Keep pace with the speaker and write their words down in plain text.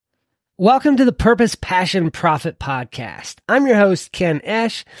Welcome to the Purpose, Passion, Profit podcast. I'm your host, Ken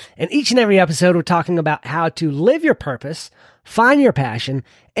Esch, and each and every episode we're talking about how to live your purpose, find your passion,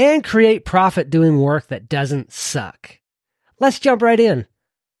 and create profit doing work that doesn't suck. Let's jump right in.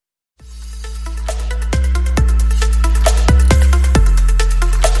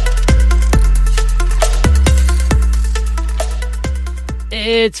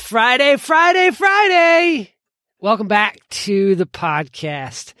 It's Friday. Welcome back to the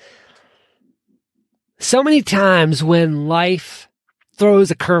podcast. So many times when life throws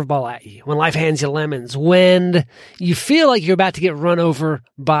a curveball at you, when life hands you lemons, when you feel like you're about to get run over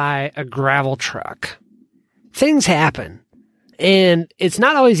by a gravel truck, things happen. And it's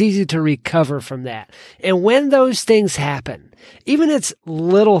not always easy to recover from that. And when those things happen, even it's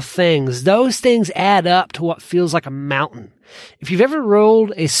little things, those things add up to what feels like a mountain. If you've ever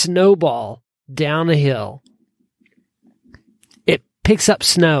rolled a snowball down a hill, it picks up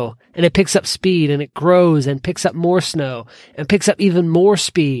snow and it picks up speed and it grows and picks up more snow and picks up even more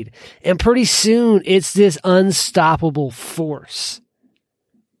speed. And pretty soon it's this unstoppable force.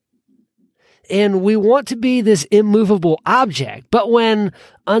 And we want to be this immovable object. But when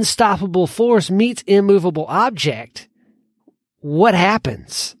unstoppable force meets immovable object, what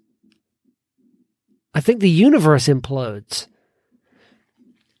happens? I think the universe implodes.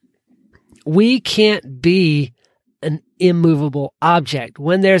 We can't be an immovable object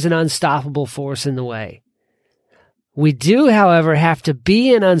when there's an unstoppable force in the way. We do, however, have to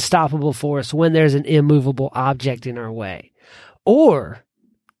be an unstoppable force when there's an immovable object in our way. Or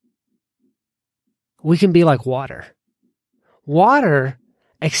we can be like water. Water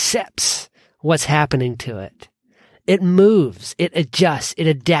accepts what's happening to it. It moves, it adjusts, it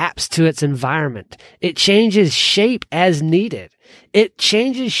adapts to its environment. It changes shape as needed. It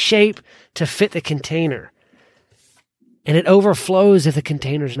changes shape to fit the container. And it overflows if the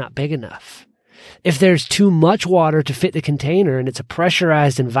container's not big enough. If there's too much water to fit the container and it's a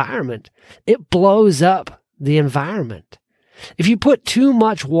pressurized environment, it blows up the environment. If you put too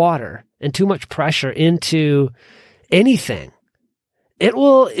much water and too much pressure into anything, it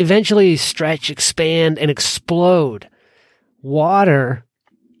will eventually stretch, expand, and explode. Water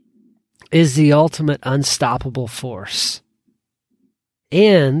is the ultimate unstoppable force.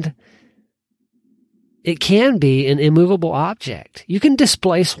 And it can be an immovable object. You can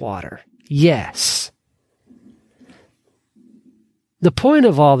displace water. Yes. The point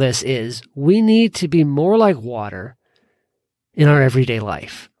of all this is we need to be more like water in our everyday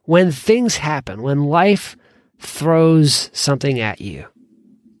life. When things happen, when life throws something at you,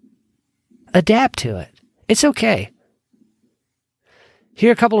 adapt to it. It's okay.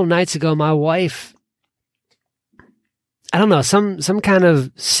 Here a couple of nights ago, my wife, I don't know, some kind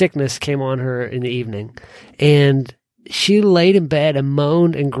of sickness came on her in the evening, and she laid in bed and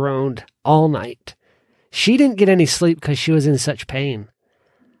moaned and groaned all night. She didn't get any sleep because she was in such pain.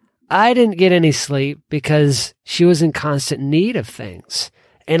 I didn't get any sleep because she was in constant need of things,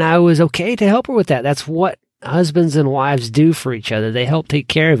 and I was okay to help her with that. That's what husbands and wives do for each other. They help take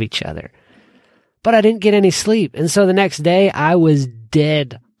care of each other. But I didn't get any sleep, and so the next day I was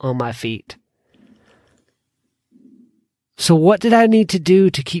dead on my feet. So what did I need to do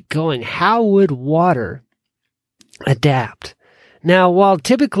to keep going? How would water adapt? Now, while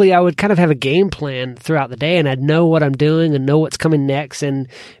typically I would kind of have a game plan throughout the day and I'd know what I'm doing and know what's coming next and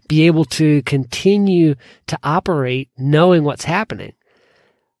be able to continue to operate knowing what's happening,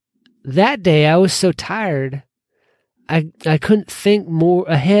 that day I was so tired I couldn't think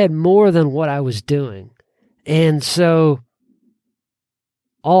more than what I was doing. And so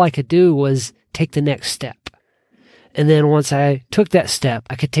all I could do was take the next step. And then once I took that step,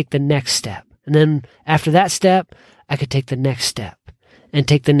 I could take the next step. And then after that step, I could take the next step and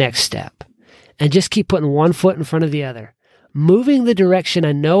take the next step and just keep putting one foot in front of the other, moving the direction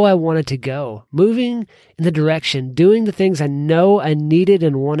I know I wanted to go, moving in the direction, doing the things I know I needed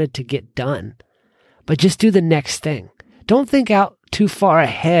and wanted to get done. But just do the next thing. Don't think out too far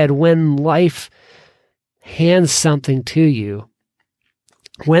ahead when life hands something to you.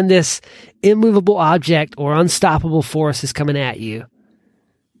 When this immovable object or unstoppable force is coming at you,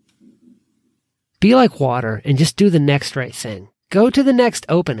 be like water and just do the next right thing. Go to the next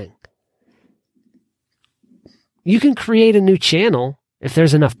opening. You can create a new channel if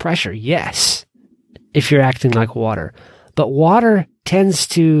there's enough pressure, yes, if you're acting like water. But water tends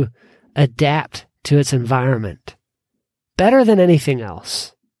to adapt to its environment better than anything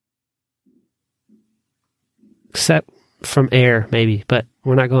else. Except from air, maybe, but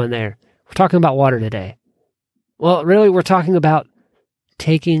we're not going there. We're talking about water today. Well, really, we're talking about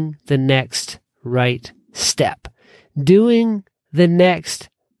taking the next right step, doing the next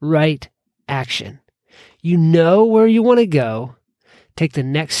right action. You know where you want to go. Take the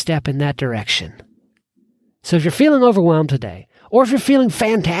next step in that direction. So if you're feeling overwhelmed today, or if you're feeling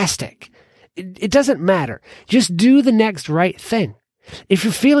fantastic, it doesn't matter. Just do the next right thing. If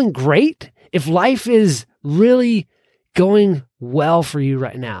you're feeling great, if life is really going well for you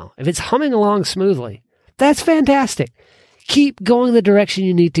right now, if it's humming along smoothly, that's fantastic. Keep going the direction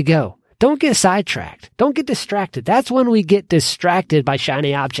you need to go. Don't get sidetracked. Don't get distracted. That's when we get distracted by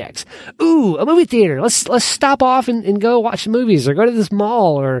shiny objects. Ooh, a movie theater. Let's stop off and go watch movies, or go to this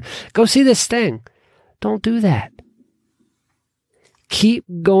mall, or go see this thing. Don't do that. Keep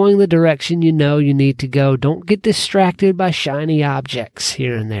going the direction you know you need to go. Don't get distracted by shiny objects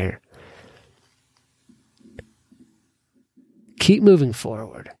here and there. Keep moving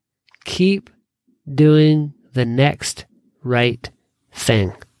forward. Keep doing the next right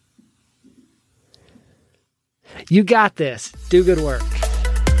thing. You got this. Do good work.